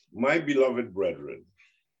My beloved brethren,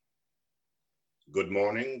 good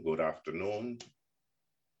morning, good afternoon,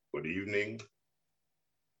 good evening,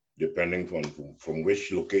 depending from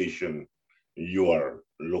which location you are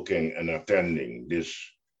looking and attending this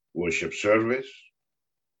worship service.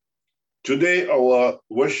 Today, our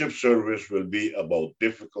worship service will be about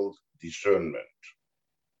difficult discernment.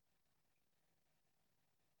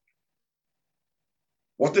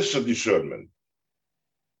 What is a discernment?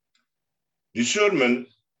 Discernment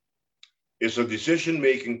is a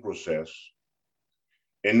decision-making process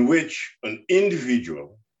in which an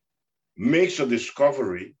individual makes a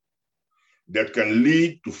discovery that can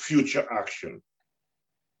lead to future action.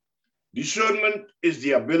 Discernment is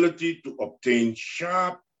the ability to obtain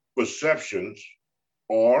sharp perceptions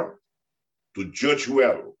or to judge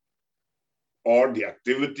well, or the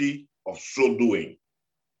activity of so doing.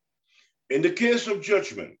 In the case of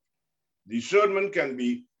judgment, discernment can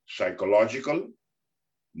be psychological,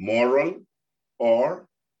 moral, or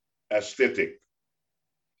aesthetic.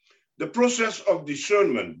 The process of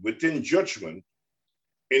discernment within judgment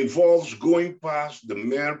involves going past the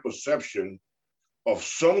mere perception of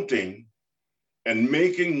something and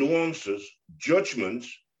making nuances,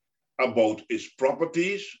 judgments about its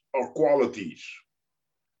properties or qualities.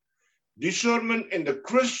 Discernment in the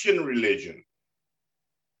Christian religion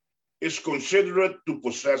is considered to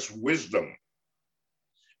possess wisdom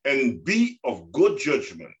and be of good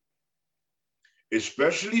judgment,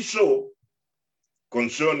 especially so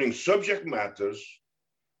concerning subject matters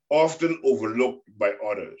often overlooked by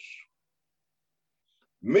others.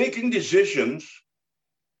 Making decisions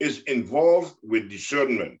is involved with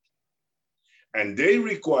discernment, and they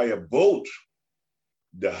require both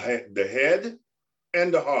the head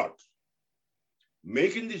and the heart.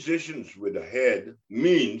 Making decisions with the head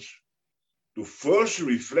means to first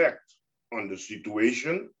reflect on the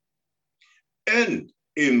situation and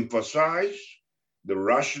emphasize the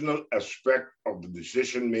rational aspect of the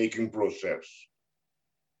decision-making process.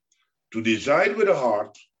 To decide with the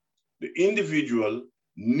heart, the individual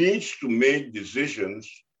needs to make decisions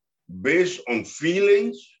based on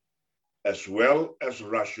feelings as well as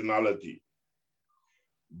rationality.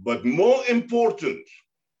 But more important,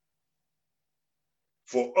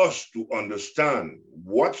 for us to understand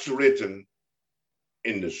what's written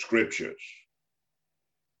in the scriptures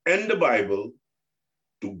and the Bible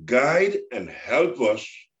to guide and help us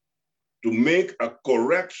to make a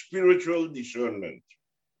correct spiritual discernment.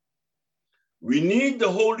 We need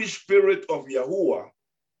the Holy Spirit of Yahuwah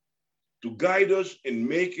to guide us in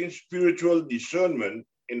making spiritual discernment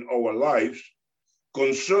in our lives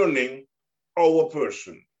concerning our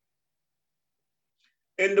person.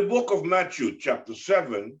 In the book of Matthew, chapter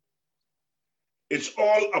 7, it's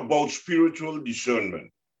all about spiritual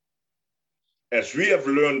discernment. As we have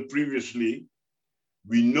learned previously,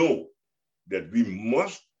 we know that we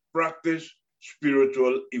must practice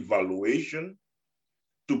spiritual evaluation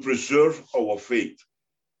to preserve our faith.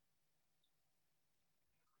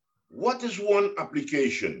 What is one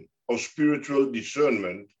application of spiritual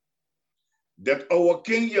discernment that our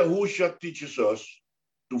King Yahushua teaches us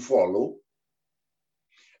to follow?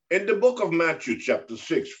 In the book of Matthew, chapter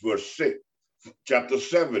 7,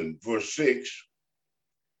 verse 6,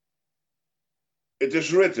 it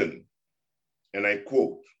is written, and I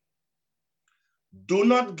quote, "Do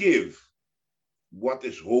not give what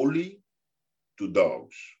is holy to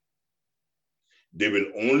dogs. They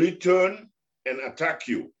will only turn and attack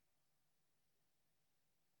you."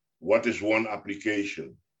 What is one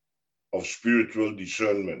application of spiritual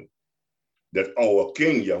discernment that our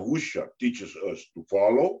King Yahushua teaches us to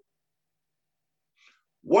follow?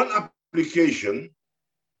 One application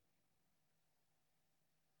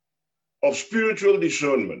of spiritual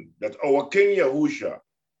discernment that our King Yahushua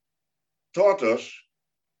taught us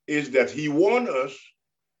is that he warned us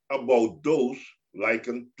about those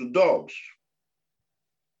likened to dogs.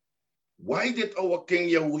 Why did our King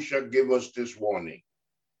Yahushua give us this warning?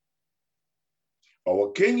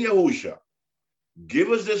 Our King Yahushua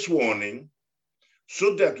gave us this warning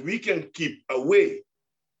so that we can keep away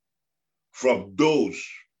from those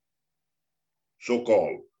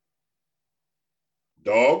so-called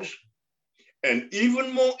dogs, and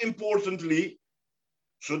even more importantly,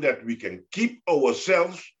 so that we can keep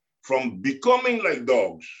ourselves from becoming like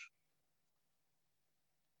dogs.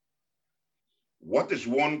 What is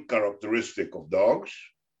one characteristic of dogs?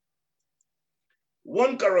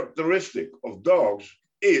 One characteristic of dogs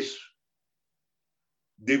is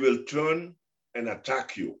they will turn and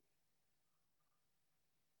attack you.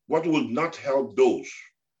 What will not help those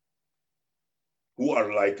who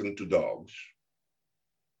are likened to dogs?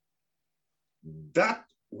 That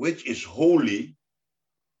which is holy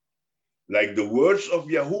like the words of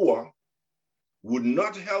Yahuwah, would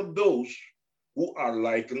not help those who are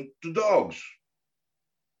likened to dogs.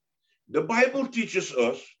 The Bible teaches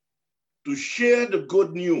us to share the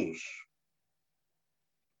good news,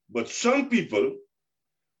 but some people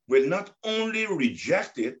will not only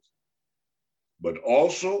reject it, but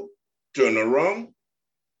also turn around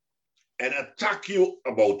and attack you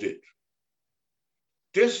about it.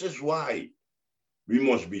 This is why we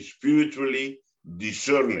must be spiritually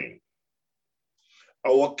discerning.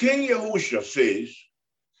 Our King Yahushua says,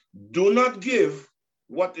 do not give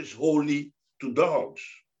what is holy to dogs.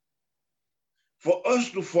 For us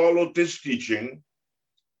to follow this teaching,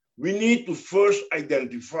 we need to first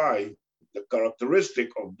identify the characteristic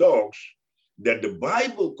of dogs that the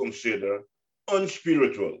Bible considers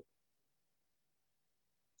unspiritual.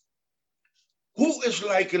 Who is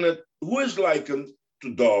likened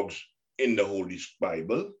to dogs in the Holy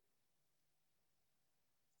Bible?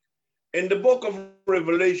 In the book of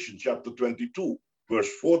Revelation, chapter 22, verse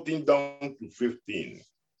 14 down to 15,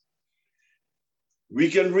 we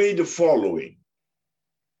can read the following.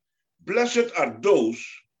 Blessed are those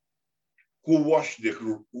who wash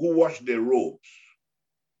their robes.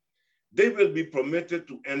 They will be permitted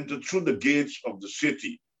to enter through the gates of the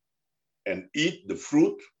city and eat the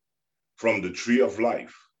fruit from the tree of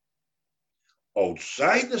life.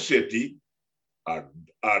 Outside the city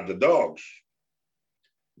are the dogs,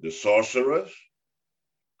 the sorcerers,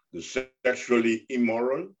 the sexually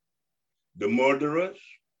immoral, the murderers,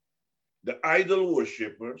 the idol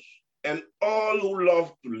worshippers, and all who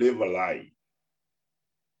love to live a lie.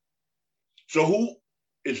 So who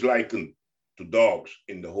is likened to dogs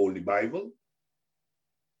in the Holy Bible?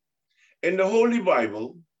 In the Holy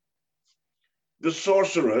Bible, the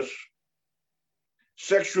sorcerers,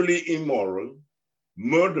 sexually immoral,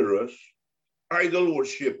 murderers, idol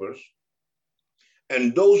worshippers,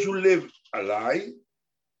 and those who live a lie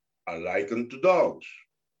are likened to dogs.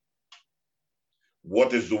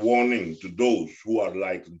 What is the warning to those who are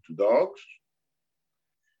likened to dogs?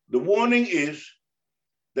 The warning is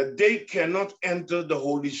that they cannot enter the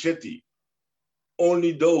holy city.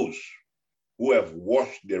 Only those who have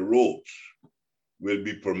washed their robes will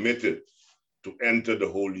be permitted to enter the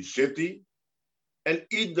holy city and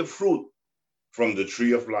eat the fruit from the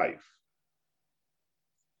tree of life.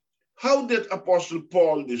 How did Apostle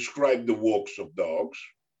Paul describe the works of dogs?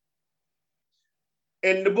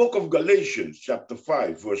 In the book of Galatians, chapter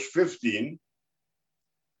 5, verse 15,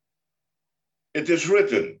 it is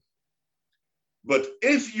written, but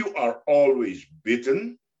if you are always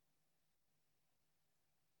biting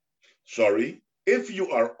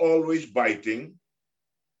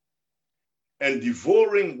and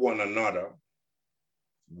devouring one another,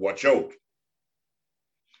 watch out.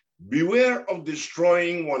 Beware of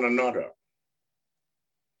destroying one another.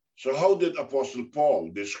 So how did Apostle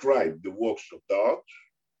Paul describe the works of dogs?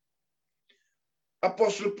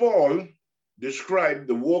 Apostle Paul described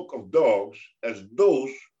the work of dogs as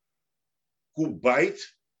those who bite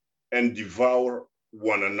and devour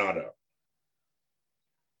one another.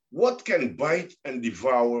 What can bite and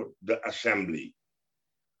devour the assembly?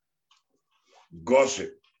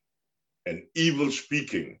 Gossip and evil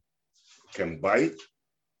speaking can bite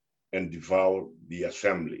and devour the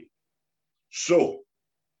assembly. So,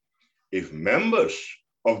 if members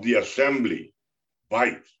of the assembly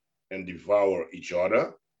bite and devour each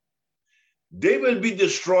other, they will be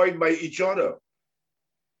destroyed by each other.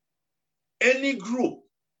 Any group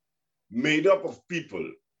made up of people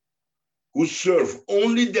who serve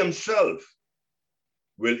only themselves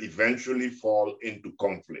will eventually fall into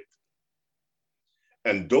conflict.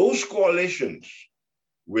 And those coalitions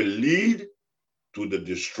will lead to the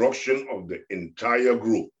destruction of the entire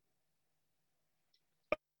group.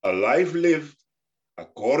 A life lived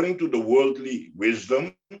according to the worldly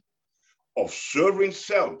wisdom of serving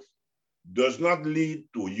self does not lead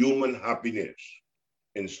to human happiness.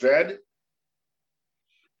 Instead,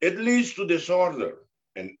 it leads to disorder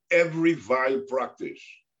and every vile practice,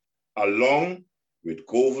 along with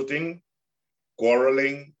coveting,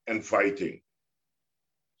 quarreling, and fighting.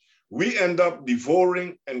 We end up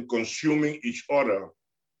devouring and consuming each other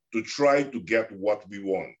to try to get what we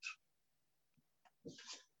want.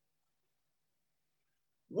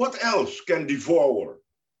 What else can devour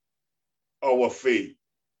our faith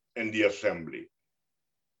and the assembly?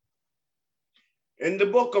 In the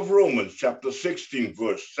book of Romans, chapter 16,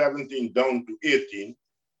 verse 17 down to 18,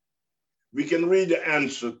 we can read the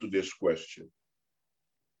answer to this question.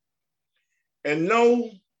 And now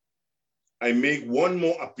I make one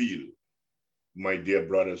more appeal, my dear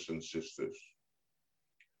brothers and sisters.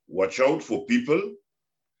 Watch out for people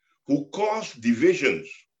who cause divisions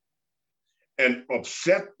and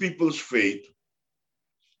upset people's faith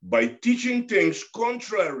by teaching things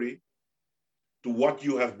contrary to what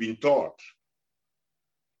you have been taught.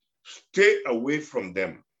 Stay away from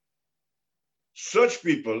them. Such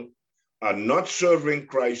people are not serving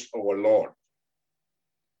Christ our Lord.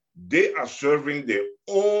 They are serving their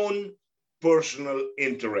own personal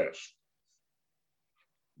interest.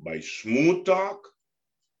 By smooth talk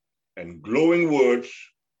and glowing words,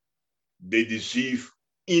 they deceive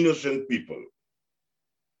innocent people.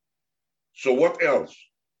 So what else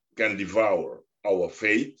can devour our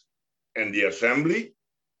faith and the assembly?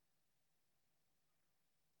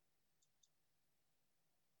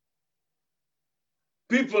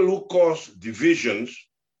 People who cause divisions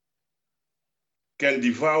can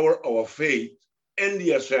devour our faith and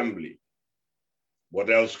the assembly. What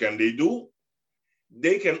else can they do?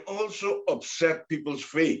 They can also upset people's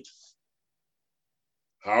faith.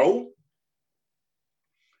 How?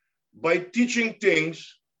 By teaching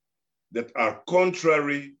things that are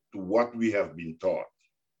contrary to what we have been taught.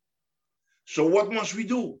 So what must we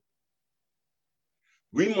do?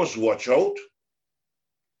 We must watch out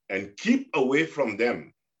and keep away from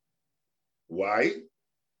them. Why?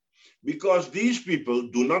 Because these people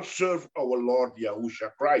do not serve our Lord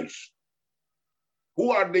Yahushua Christ.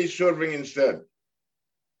 Who are they serving instead?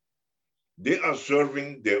 They are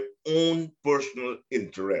serving their own personal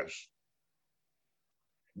interests.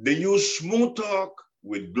 They use smooth talk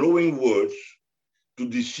with glowing words to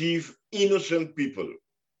deceive innocent people.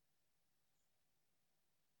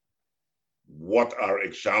 What are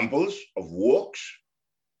examples of works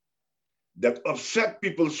that upset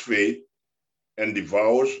people's faith and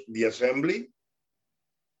devours the assembly?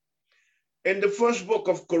 In the first book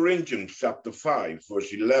of Corinthians, chapter 5,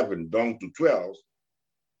 verse 11 down to 12,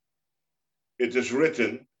 it is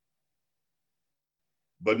written,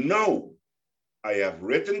 "But now I have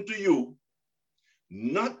written to you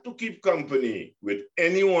not to keep company with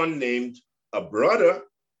anyone named a brother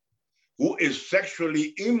who is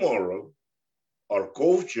sexually immoral or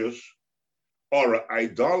covetous or an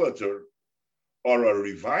idolater or a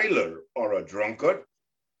reviler or a drunkard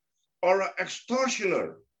or an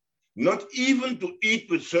extortioner, not even to eat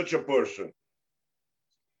with such a person.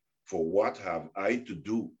 For what have I to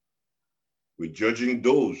do with judging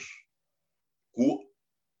those who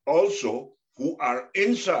are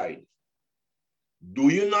inside? Do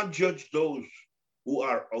you not judge those who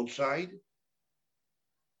are outside?"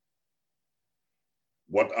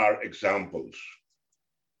 What are examples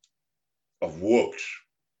of works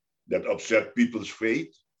that upset people's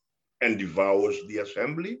faith and devours the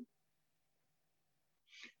assembly?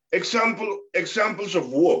 Examples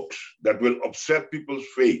of works that will upset people's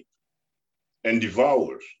faith and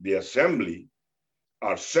devours the assembly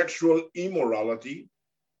are sexual immorality,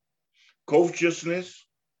 covetousness,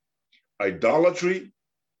 idolatry,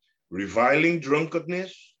 reviling,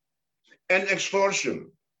 drunkenness, and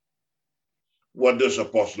extortion. What does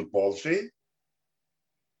Apostle Paul say?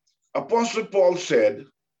 Apostle Paul said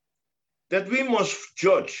that we must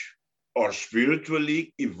judge or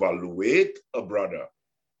spiritually evaluate a brother.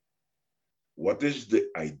 What is the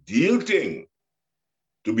ideal thing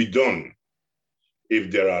to be done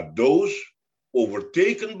if there are those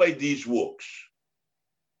overtaken by these works?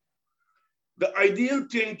 The ideal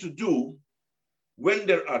thing to do when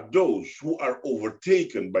there are those who are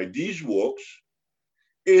overtaken by these works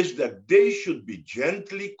is that they should be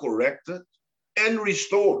gently corrected and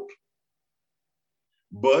restored.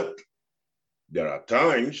 But there are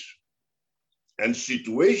times and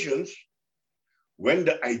situations when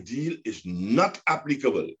the ideal is not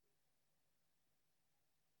applicable.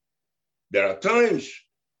 There are times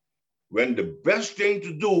when the best thing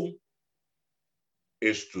to do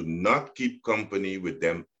is to not keep company with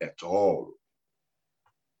them at all.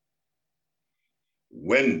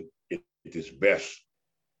 When it is best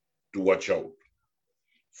to watch out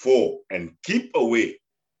for and keep away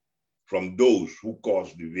from those who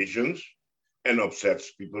cause divisions and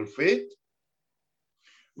upsets people's faith.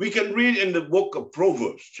 We can read in the book of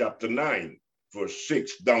Proverbs, chapter 9, verse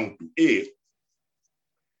 6 down to 8,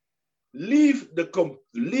 leave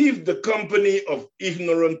the company of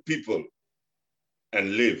ignorant people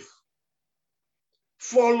and live.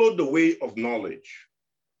 Follow the way of knowledge.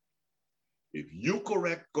 If you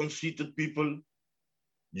correct conceited people,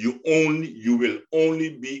 you will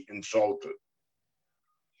only be insulted.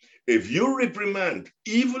 If you reprimand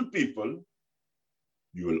evil people,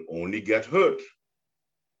 you will only get hurt.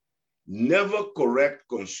 Never correct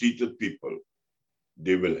conceited people.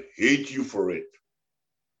 They will hate you for it.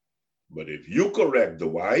 But if you correct the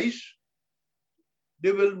wise,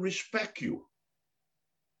 they will respect you.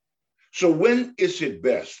 So when is it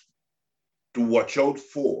best to watch out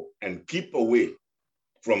for and keep away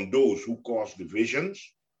from those who cause divisions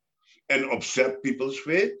and upset people's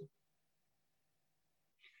faith.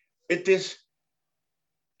 It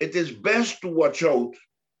is best to watch out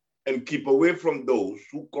and keep away from those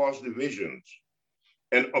who cause divisions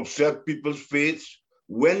and upset people's faiths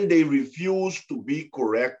when they refuse to be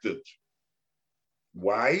corrected.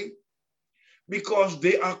 Why? Because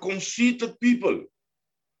they are conceited people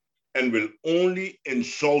and will only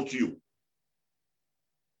insult you.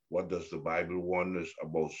 What does the Bible warn us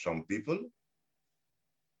about some people?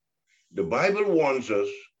 The Bible warns us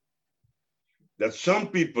that some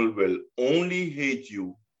people will only hate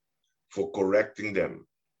you for correcting them.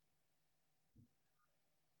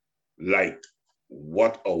 Like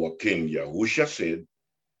what our King Yahusha said,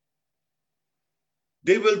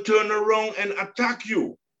 they will turn around and attack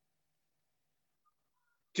you.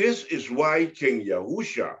 This is why King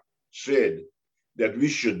Yahusha said that we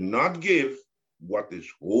should not give what is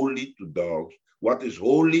holy to dogs,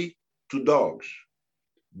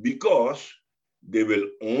 because they will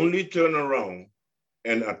only turn around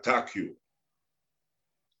and attack you.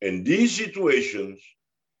 In these situations,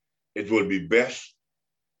 it will be best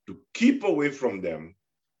to keep away from them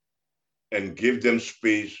and give them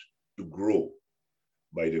space to grow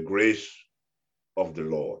by the grace of the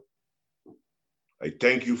Lord. I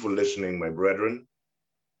thank you for listening, my brethren.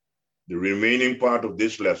 The remaining part of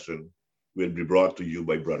this lesson will be brought to you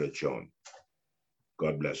by Brother John.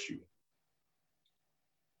 God bless you.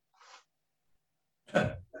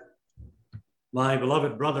 My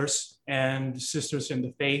beloved brothers and sisters in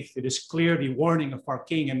the faith, it is clear the warning of our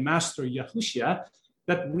King and Master Yahushua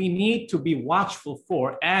that we need to be watchful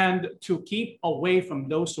for and to keep away from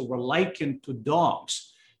those who were likened to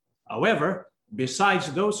dogs. However,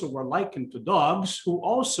 besides those who were likened to dogs, who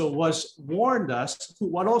also was warned us,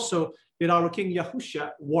 what also did our King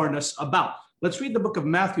Yahushua warn us about? Let's read the book of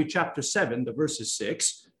Matthew chapter 7, the verses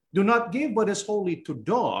 6. Do not give what is holy to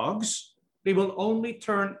dogs. They will only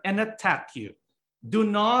turn and attack you. Do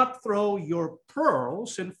not throw your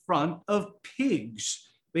pearls in front of pigs.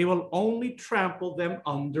 They will only trample them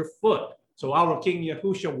underfoot. So our King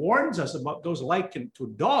Yahushua warns us about those likened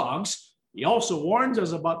to dogs. He also warns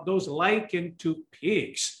us about those likened to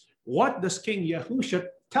pigs. What does King Yahushua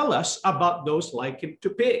tell us about those likened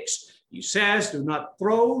to pigs? He says, do not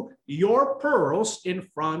throw your pearls in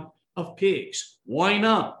front of pigs. Why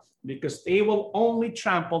not? Because they will only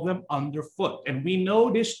trample them underfoot. And we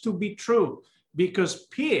know this to be true because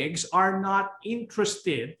pigs are not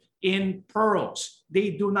interested in pearls.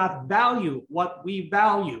 They do not value what we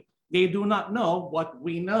value. They do not know what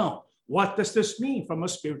we know. What does this mean from a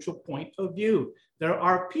spiritual point of view? There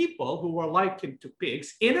are people who are likened to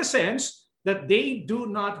pigs in a sense that they do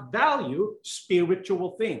not value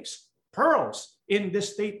spiritual things. Pearls in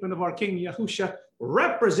this statement of our King Yahushua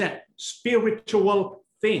represent spiritual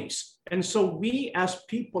things. And so we as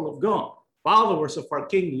people of God, followers of our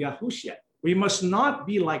King Yahushua, we must not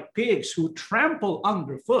be like pigs who trample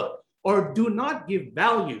underfoot or do not give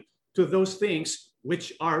value to those things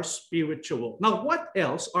which are spiritual. Now, what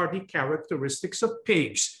else are the characteristics of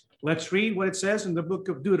pigs? Let's read what it says in the book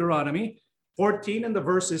of Deuteronomy 14 and the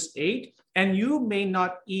verses 8. And you may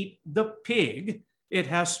not eat the pig. It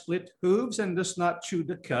has split hooves and does not chew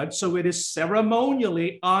the cud, so it is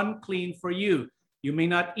ceremonially unclean for you. You may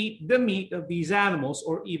not eat the meat of these animals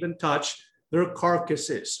or even touch their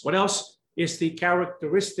carcasses. What else is the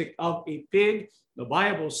characteristic of a pig? The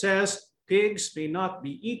Bible says pigs may not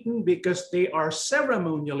be eaten because they are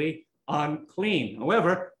ceremonially unclean.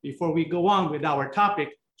 However, before we go on with our topic,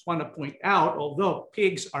 I just want to point out, although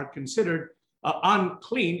pigs are considered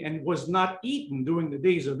unclean and was not eaten during the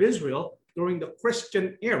days of Israel, during the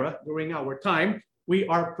Christian era, during our time, we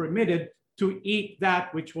are permitted to eat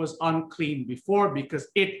that which was unclean before because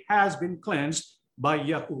it has been cleansed by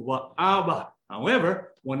Yahuwah Abba.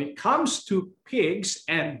 However, when it comes to pigs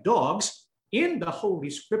and dogs, in the Holy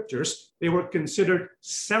Scriptures, they were considered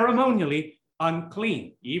ceremonially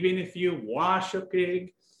unclean. Even if you wash a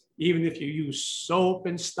pig, even if you use soap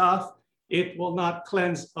and stuff, it will not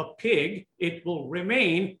cleanse a pig. It will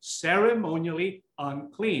remain ceremonially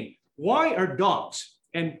unclean. Why are dogs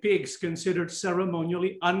and pigs considered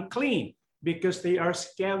ceremonially unclean? Because they are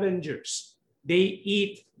scavengers. They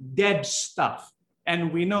eat dead stuff.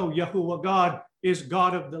 And we know Yahuwah God is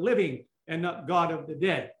God of the living and not God of the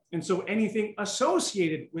dead. And so anything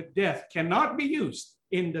associated with death cannot be used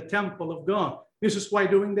in the temple of God. This is why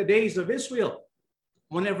during the days of Israel,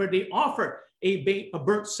 whenever they offered a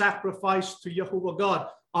burnt sacrifice to Yahuwah God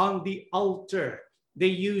on the altar, they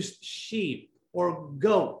used sheep or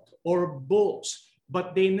goat or bulls,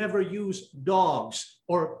 but they never used dogs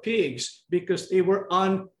or pigs because they were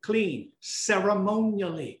unclean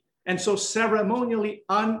ceremonially. And so ceremonially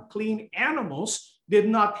unclean animals did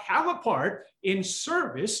not have a part in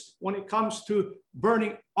service when it comes to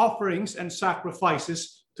burning offerings and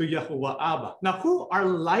sacrifices to Yahuwah Abba. Now, who are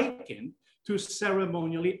likened to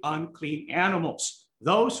ceremonially unclean animals?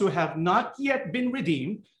 Those who have not yet been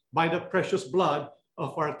redeemed by the precious blood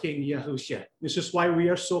of our King Yahushua. This is why we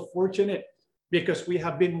are so fortunate, because we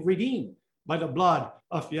have been redeemed by the blood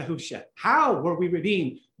of Yahushua. How were we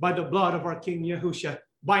redeemed by the blood of our King Yahushua?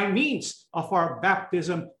 By means of our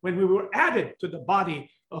baptism when we were added to the body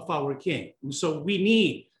of our King. And so we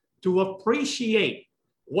need to appreciate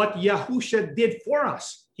what Yahushua did for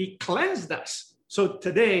us. He cleansed us. So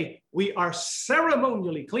today we are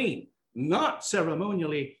ceremonially clean, not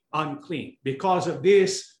ceremonially unclean. Because of this,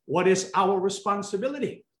 what is our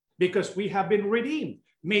responsibility? Because we have been redeemed,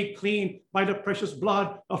 made clean by the precious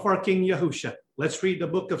blood of our King Yahushua. Let's read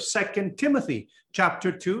the book of 2 Timothy,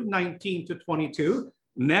 chapter 2, 19 to 22.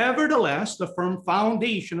 Nevertheless, the firm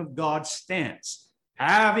foundation of God stands,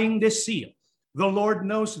 having this seal. The Lord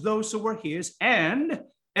knows those who are his, and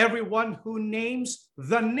everyone who names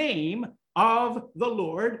the name of the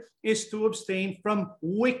Lord is to abstain from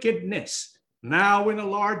wickedness. Now in a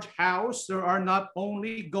large house, there are not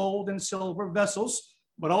only gold and silver vessels,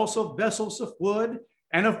 but also vessels of wood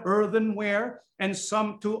and of earthenware, and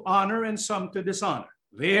some to honor and some to dishonor.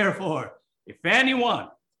 Therefore, if anyone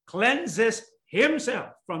cleanses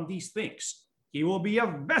himself from these things, he will be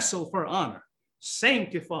a vessel for honor,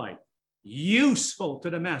 sanctified, useful to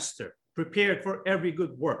the master, prepared for every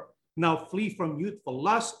good work. Now flee from youthful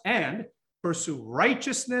lust and pursue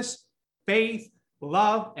righteousness, faith,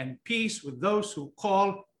 love, and peace with those who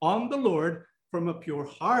call on the Lord from a pure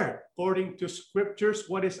heart. According to scriptures,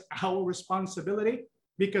 what is our responsibility?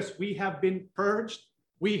 Because we have been purged,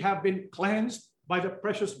 we have been cleansed by the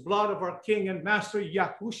precious blood of our King and Master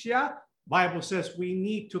Yahushua. Bible says we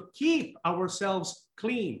need to keep ourselves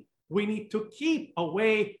clean. We need to keep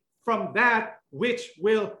away from that which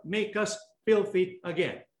will make us filthy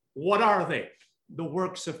again. What are they? The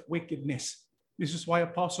works of wickedness. This is why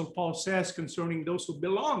Apostle Paul says concerning those who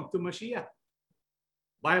belong to Mashiach.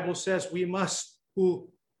 Bible says we must who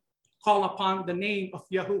call upon the name of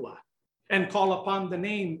Yahuwah and call upon the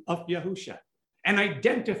name of Yahushua and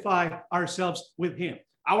identify ourselves with him.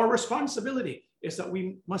 Our responsibility is that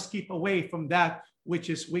we must keep away from that which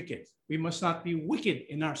is wicked. We must not be wicked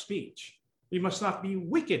in our speech. We must not be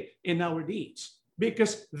wicked in our deeds,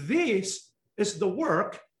 because this is the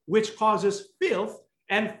work which causes filth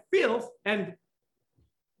and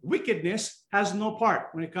wickedness has no part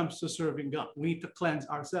when it comes to serving God. We need to cleanse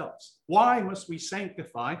ourselves. Why must we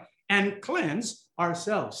sanctify and cleanse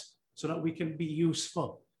ourselves? So that we can be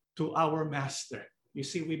useful to our master. You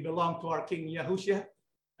see, we belong to our King Yahushua.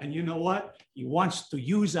 And you know what? He wants to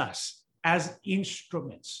use us as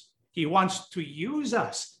instruments. He wants to use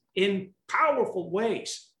us in powerful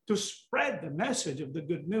ways to spread the message of the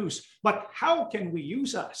good news. But how can we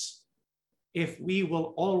use us if we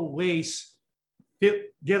will always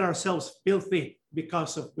get ourselves filthy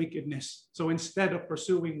because of wickedness? So instead of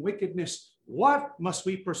pursuing wickedness, what must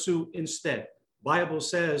we pursue instead? Bible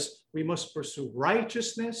says we must pursue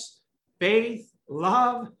righteousness, faith,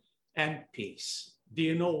 love, and peace. Do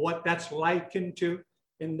you know what that's likened to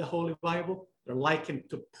in the Holy Bible? They're likened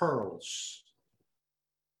to pearls.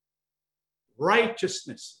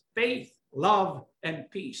 Righteousness, faith, love, and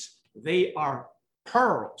peace. They are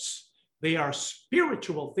pearls. They are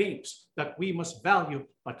spiritual things that we must value,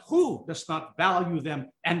 but who does not value them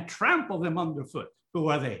and trample them underfoot? Who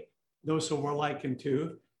are they? Those who were likened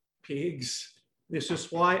to pigs. This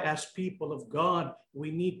is why, as people of God,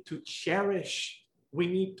 we need to cherish, we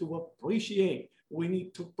need to appreciate, we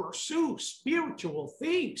need to pursue spiritual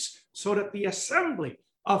things so that the assembly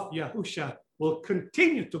of Yahushua will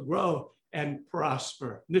continue to grow and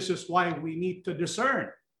prosper. This is why we need to discern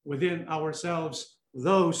within ourselves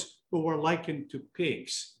those who were likened to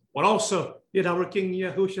pigs. What also did our King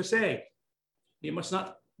Yahushua say? He must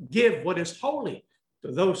not give what is holy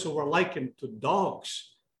to those who were likened to dogs.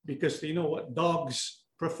 Because you know what dogs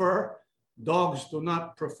prefer? Dogs do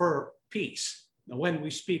not prefer peace. Now, when we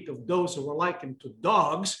speak of those who are likened to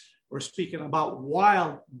dogs, we're speaking about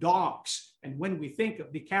wild dogs. And when we think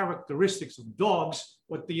of the characteristics of dogs,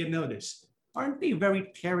 what do you notice? Aren't they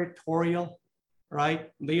very territorial, right?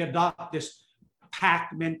 They adopt this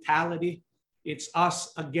pack mentality. It's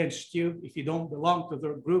us against you. If you don't belong to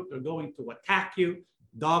their group, they're going to attack you.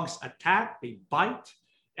 Dogs attack, they bite.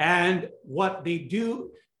 And what they do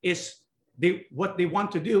is what they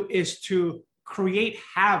want to do is to create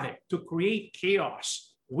havoc, to create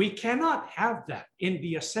chaos. We cannot have that in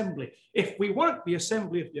the assembly. If we want the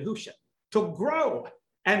assembly of Yahushua to grow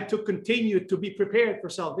and to continue to be prepared for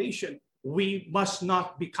salvation, we must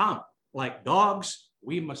not become like dogs.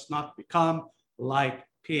 We must not become like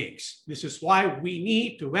pigs. This is why we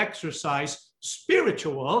need to exercise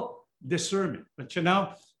spiritual discernment. But you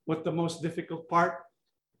know what the most difficult part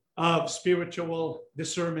of spiritual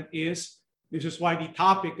discernment is? This is why the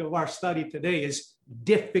topic of our study today is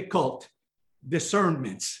difficult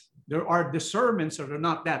discernments. There are discernments that are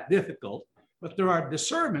not that difficult, but there are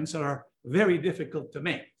discernments that are very difficult to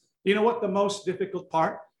make. You know what the most difficult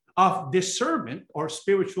part of discernment or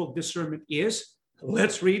spiritual discernment is?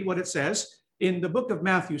 Let's read what it says in the book of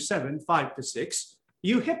Matthew 7:5-6.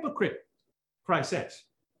 You hypocrite, Christ says,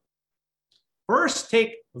 first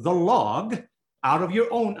take the log out of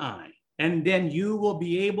your own eye, and then you will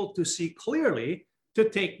be able to see clearly to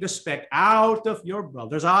take the speck out of your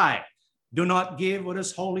brother's eye. Do not give what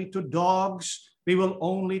is holy to dogs. They will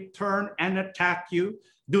only turn and attack you.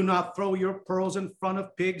 Do not throw your pearls in front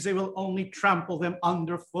of pigs. They will only trample them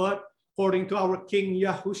underfoot. According to our King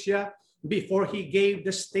Yahushua, before he gave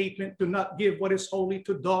the statement, do not give what is holy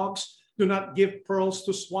to dogs. Do not give pearls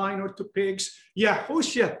to swine or to pigs.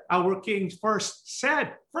 Yahushua, our King, first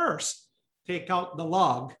said, take out the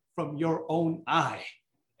log from your own eye.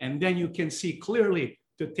 And then you can see clearly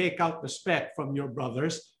to take out the speck from your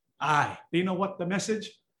brother's eye. Do you know what the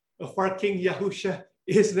message of our King Yahushua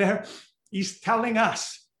is there? He's telling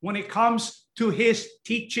us when it comes to his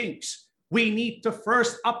teachings, we need to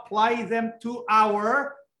first apply them to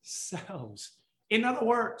ourselves. In other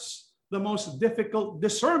words, the most difficult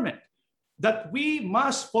discernment that we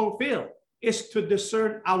must fulfill is to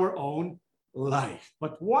discern our own life.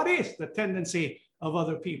 But what is the tendency of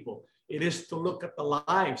other people? It is to look at the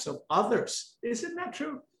lives of others. Isn't that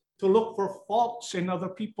true? To look for faults in other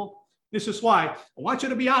people. This is why I want you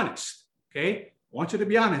to be honest, okay? I want you to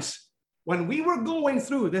be honest. When we were going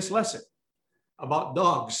through this lesson about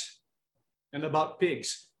dogs and about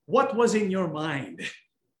pigs, what was in your mind?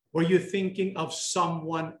 Were you thinking of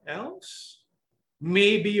someone else?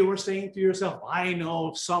 Maybe you were saying to yourself, I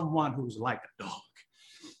know someone who's like a dog.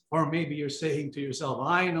 Or maybe you're saying to yourself,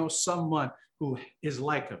 I know someone who is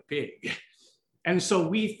like a pig. And so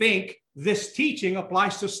we think this teaching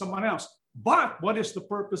applies to someone else. But what is the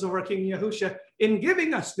purpose of our King Yahushua in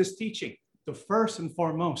giving us this teaching? To first and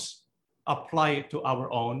foremost, apply it to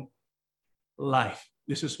our own life.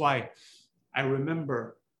 This is why I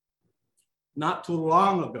remember not too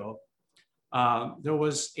long ago, there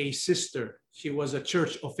was a sister. She was a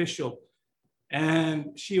church official,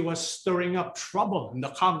 and she was stirring up trouble in the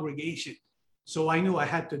congregation. So I knew I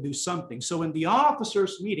had to do something. So in the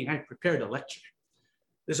officers' meeting, I prepared a lecture.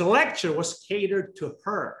 This lecture was catered to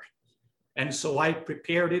her. And so I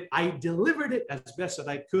prepared it. I delivered it as best as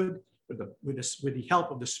I could with the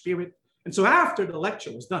help of the Spirit. And so after the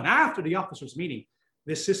lecture was done, after the officers' meeting,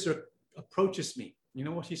 this sister approaches me. You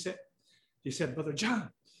know what she said? She said, Brother John,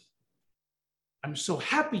 I'm so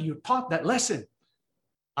happy you taught that lesson.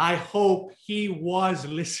 I hope he was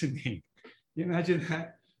listening. You imagine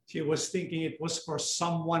that? She was thinking it was for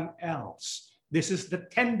someone else. This is the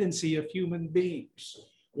tendency of human beings.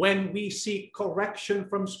 When we seek correction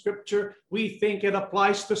from Scripture, we think it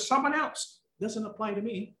applies to someone else. It doesn't apply to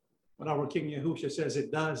me. But our King Yahushua says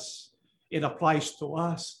it does. It applies to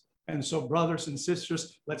us. And so, brothers and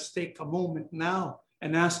sisters, let's take a moment now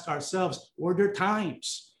and ask ourselves, were there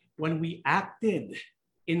times when we acted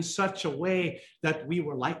in such a way that we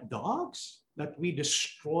were like dogs, that we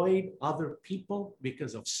destroyed other people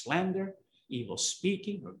because of slander, evil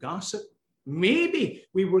speaking, or gossip? Maybe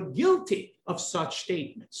we were guilty of such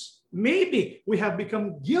statements. Maybe we have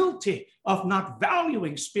become guilty of not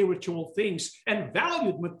valuing spiritual things and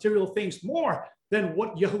valued material things more than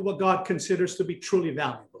what Yahuwah God considers to be truly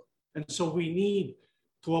valuable. And so we need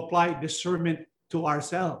to apply discernment to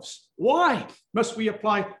ourselves. Why must we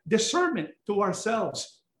apply discernment to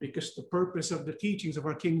ourselves? Because the purpose of the teachings of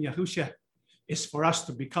our King Yahushua is for us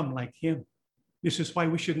to become like him. This is why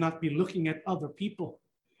we should not be looking at other people.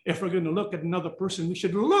 If we're going to look at another person, we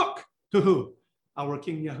should look to who? Our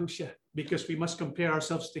King Yahushua, because we must compare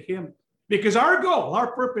ourselves to him. Because our goal,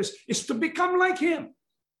 our purpose is to become like him.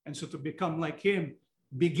 And so to become like him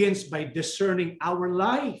begins by discerning our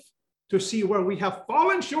life to see where we have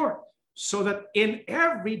fallen short, so that in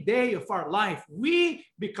every day of our life, we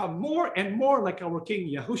become more and more like our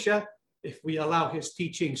King Yahushua if we allow his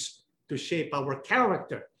teachings to shape our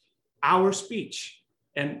character, our speech,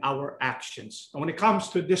 and our actions. And when it comes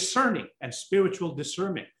to discerning and spiritual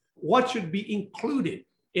discernment, what should be included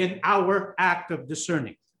in our act of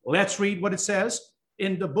discerning? Let's read what it says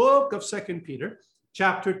in the book of 2 Peter,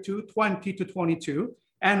 chapter 2, 20 to 22.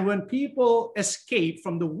 And when people escape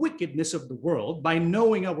from the wickedness of the world by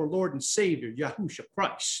knowing our Lord and Savior, Yahushua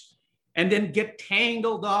Christ, and then get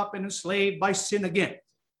tangled up and enslaved by sin again,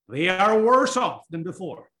 they are worse off than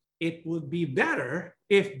before. It would be better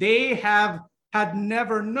if they had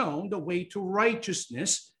never known the way to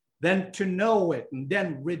righteousness than to know it and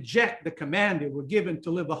then reject the command they were given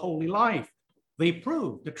to live a holy life. They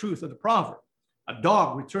prove the truth of the proverb. A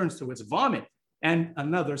dog returns to its vomit, and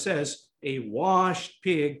another says, a washed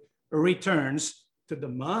pig returns to the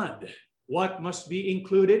mud. What must be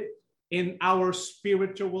included in our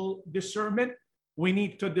spiritual discernment? We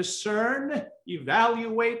need to discern,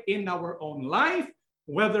 evaluate in our own life,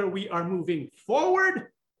 whether we are moving forward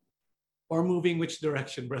or moving which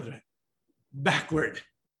direction, brethren? Backward.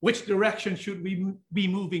 Which direction should we be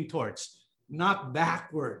moving towards? Not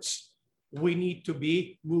backwards. We need to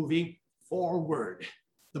be moving forward.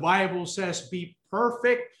 The Bible says, be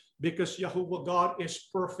perfect because Yahuwah God is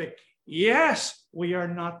perfect. Yes, we are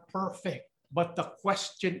not perfect, but the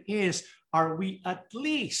question is, are we at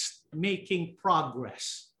least making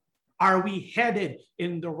progress? Are we headed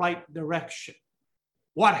in the right direction?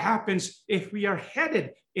 What happens if we are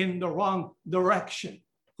headed in the wrong direction?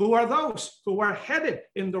 Who are those who are headed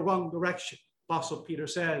in the wrong direction? Apostle Peter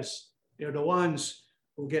says they're the ones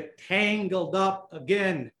who get tangled up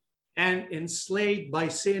again and enslaved by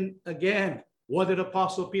sin again. What did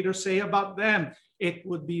Apostle Peter say about them? It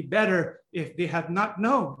would be better if they had not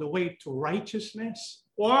known the way to righteousness.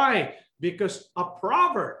 Why? Because a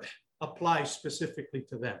proverb applies specifically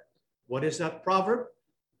to them. What is that proverb?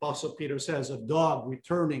 Apostle Peter says, a dog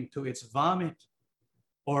returning to its vomit,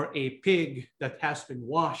 or a pig that has been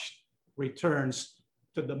washed returns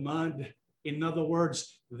to the mud. In other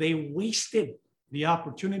words, they wasted the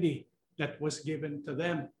opportunity that was given to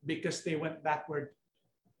them because they went backward.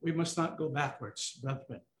 We must not go backwards,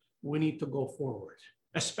 brethren. We need to go forward,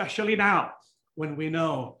 especially now when we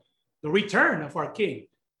know the return of our King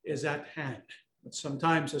is at hand. But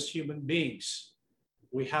sometimes as human beings,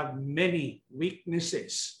 we have many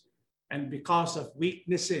weaknesses. And because of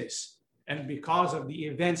weaknesses and because of the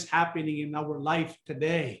events happening in our life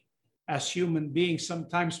today, as human beings,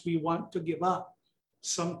 sometimes we want to give up.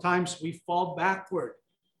 Sometimes we fall backward.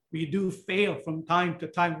 We do fail from time to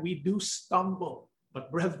time. We do stumble.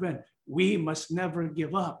 But brethren, we must never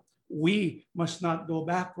give up. We must not go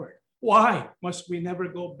backward. Why must we never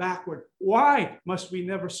go backward? Why must we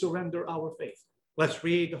never surrender our faith? Let's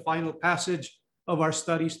read the final passage of our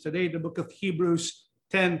studies today, the book of Hebrews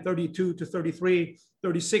 10, 32 to 33,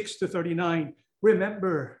 36 to 39.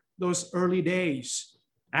 Remember those early days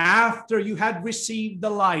after you had received the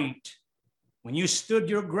light, when you stood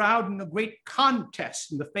your ground in a great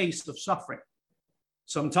contest in the face of suffering.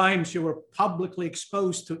 Sometimes you were publicly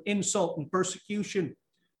exposed to insult and persecution.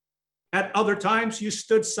 At other times, you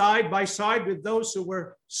stood side by side with those who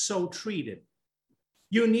were so treated.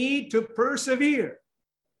 You need to persevere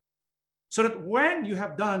so that when you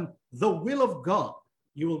have done the will of God,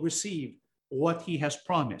 you will receive what he has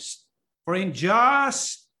promised. For in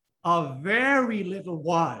just a very little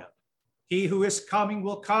while, he who is coming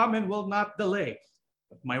will come and will not delay.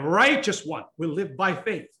 But my righteous one will live by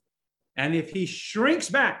faith. And if he shrinks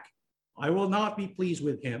back, I will not be pleased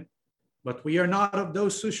with him. But we are not of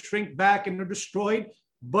those who shrink back and are destroyed,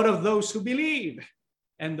 but of those who believe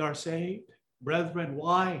and are saved. Brethren,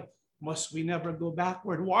 why must we never go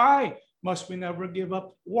backward? Why must we never give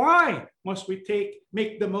up? Why must we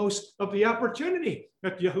make the most of the opportunity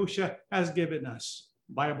that Yahushua has given us?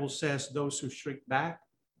 The Bible says those who shrink back,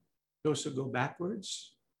 those who go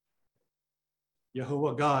backwards,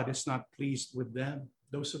 Yahuwah God is not pleased with them.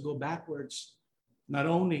 Those who go backwards, not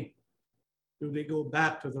only do they go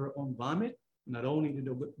back to their own vomit, not only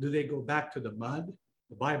do they go back to the mud,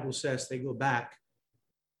 the Bible says they go back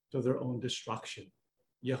to their own destruction.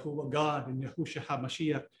 Yahuwah God and Yahushua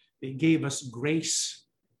HaMashiach, they gave us grace.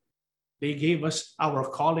 They gave us our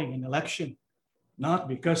calling and election, not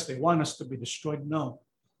because they want us to be destroyed, no,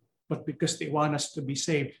 but because they want us to be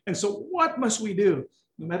saved. And so what must we do?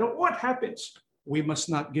 No matter what happens, we must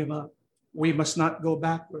not give up. We must not go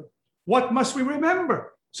backward. What must we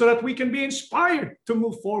remember so that we can be inspired to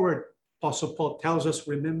move forward? Apostle Paul tells us,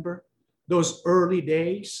 remember those early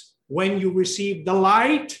days when you received the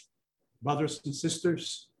light. Brothers and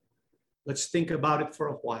sisters, let's think about it for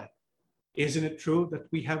a while. Isn't it true that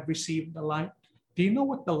we have received the light? Do you know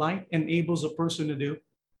what the light enables a person to do?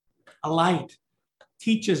 A light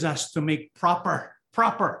teaches us to make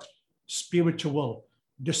proper spiritual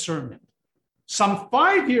discernment. Some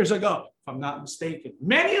 5 years ago, if I'm not mistaken,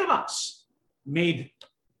 many of us made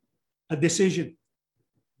a decision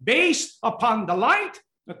based upon the light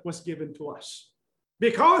that was given to us.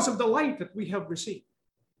 Because of the light that we have received,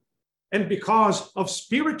 and because of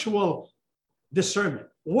spiritual discernment,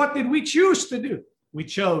 what did we choose to do? We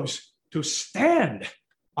chose to stand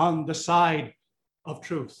on the side of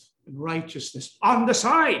truth and righteousness, on the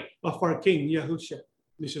side of our King Yahushua.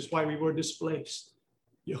 This is why we were displaced.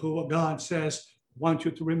 Yahuwah God says, I want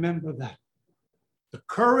you to remember that. The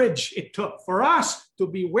courage it took for us to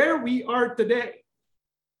be where we are today,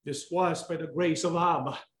 this was by the grace of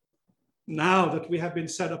Abba. Now that we have been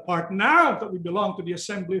set apart, now that we belong to the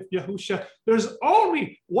assembly of Yahushua, there's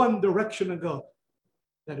only one direction to go.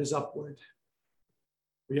 That is upward.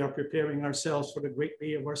 We are preparing ourselves for the great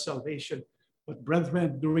day of our salvation. But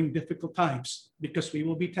brethren, during difficult times, because we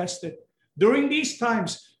will be tested, during these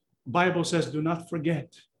times, the Bible says, do not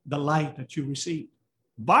forget the light that you received.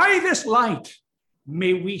 By this light,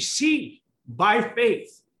 may we see by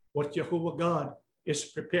faith what Yahuwah God is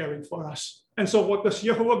preparing for us. And so what does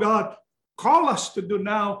Yahuwah God call us to do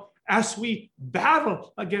now as we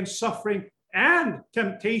battle against suffering and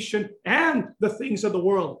temptation and the things of the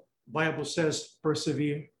world? The Bible says,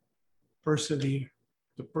 persevere, persevere.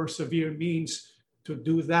 To persevere means to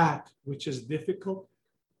do that which is difficult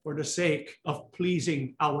for the sake of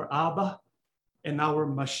pleasing our Abba and our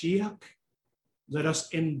Mashiach. Let us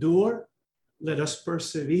endure. Let us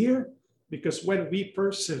persevere, because when we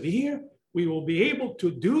persevere, we will be able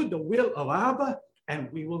to do the will of Abba,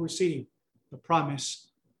 and we will receive the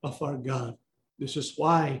promise of our God. This is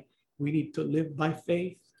why we need to live by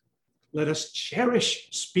faith. Let us cherish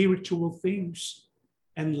spiritual things,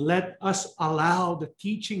 and let us allow the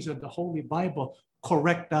teachings of the Holy Bible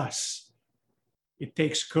correct us. It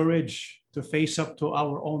takes courage to face up to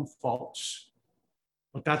our own faults,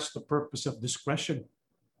 but that's the purpose of discretion,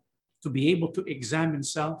 to be able to examine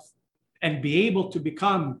self and be able to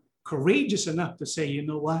become courageous enough to say, you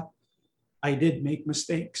know what? I did make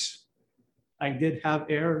mistakes. I did have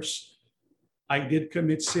errors. I did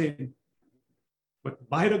commit sin. But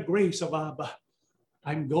by the grace of Abba,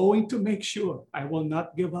 I'm going to make sure I will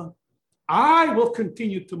not give up. I will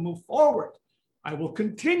continue to move forward. I will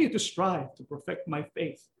continue to strive to perfect my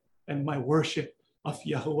faith and my worship of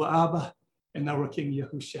Yahuwah Abba and our King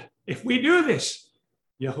Yahushua. If we do this,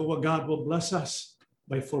 Yahuwah God will bless us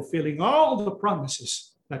by fulfilling all the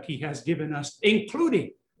promises that he has given us,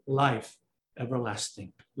 including life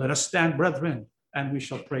everlasting. Let us stand, brethren, and we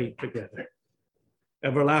shall pray together.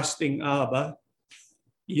 Everlasting Abba,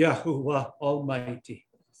 Yahuwah Almighty,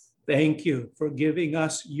 thank you for giving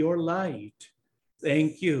us your light.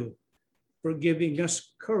 Thank you for giving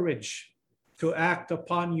us courage to act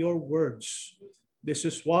upon your words. This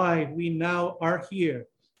is why we now are here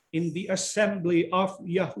in the assembly of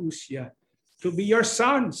Yahushua to be your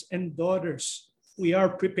sons and daughters. We are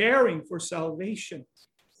preparing for salvation,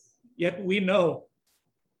 yet we know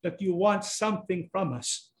that you want something from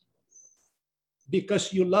us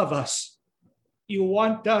because you love us. You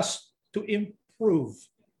want us to improve,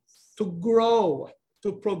 to grow,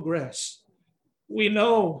 to progress. We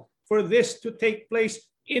know for this to take place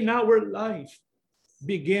in our life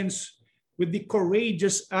begins with the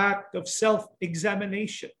courageous act of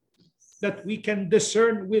self-examination, that we can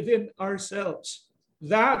discern within ourselves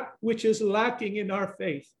that which is lacking in our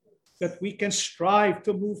faith, that we can strive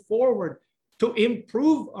to move forward, to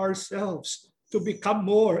improve ourselves, to become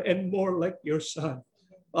more and more like your Son.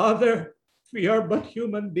 Father, we are but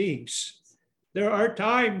human beings. There are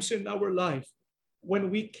times in our life when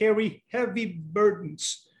we carry heavy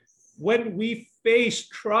burdens, when we face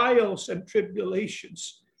trials and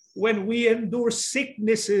tribulations, when we endure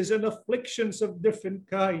sicknesses and afflictions of different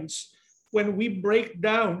kinds, when we break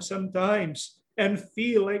down sometimes and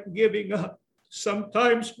feel like giving up.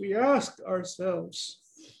 Sometimes we ask ourselves,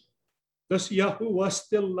 does Yahuwah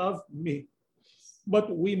still love me?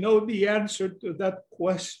 But we know the answer to that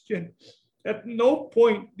question. At no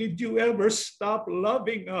point did you ever stop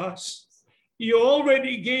loving us. You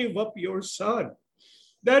already gave up your Son.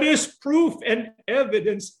 That is proof and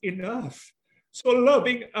evidence enough. So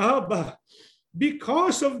loving Abba,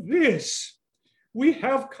 because of this, we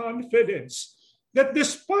have confidence that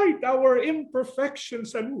despite our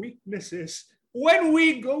imperfections and weaknesses, when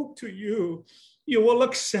we go to you, you will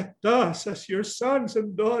accept us as your sons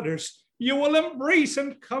and daughters. You will embrace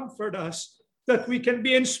and comfort us, that we can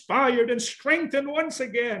be inspired and strengthened once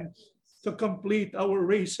again to complete our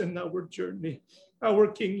race and our journey.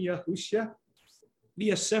 Our King Yahushua,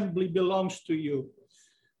 the assembly belongs to you.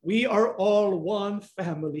 We are all one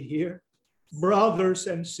family here, brothers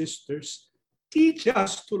and sisters. Teach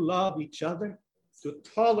us to love each other, to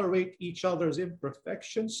tolerate each other's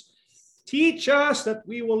imperfections. Teach us that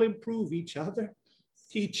we will improve each other.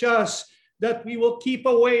 Teach us that we will keep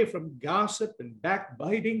away from gossip and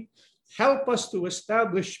backbiting. Help us to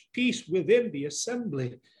establish peace within the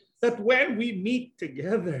assembly, that when we meet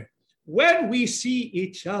together, when we see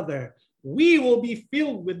each other, we will be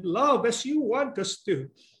filled with love as you want us to,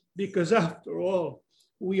 because after all,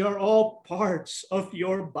 we are all parts of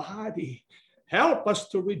your body. Help us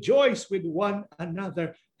to rejoice with one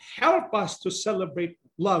another. Help us to celebrate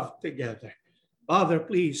love together. Father,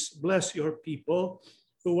 please bless your people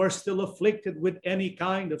who are still afflicted with any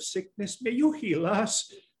kind of sickness. May you heal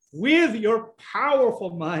us with your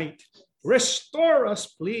powerful might. Restore us,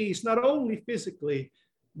 please, not only physically,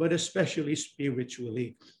 but especially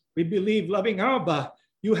spiritually. We believe, loving Abba,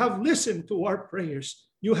 you have listened to our prayers.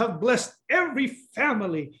 You have blessed every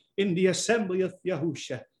family in the assembly of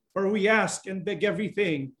Yahusha. For we ask and beg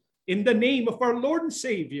everything in the name of our Lord and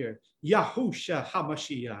Savior, Yahusha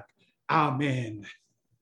HaMashiach. Amen.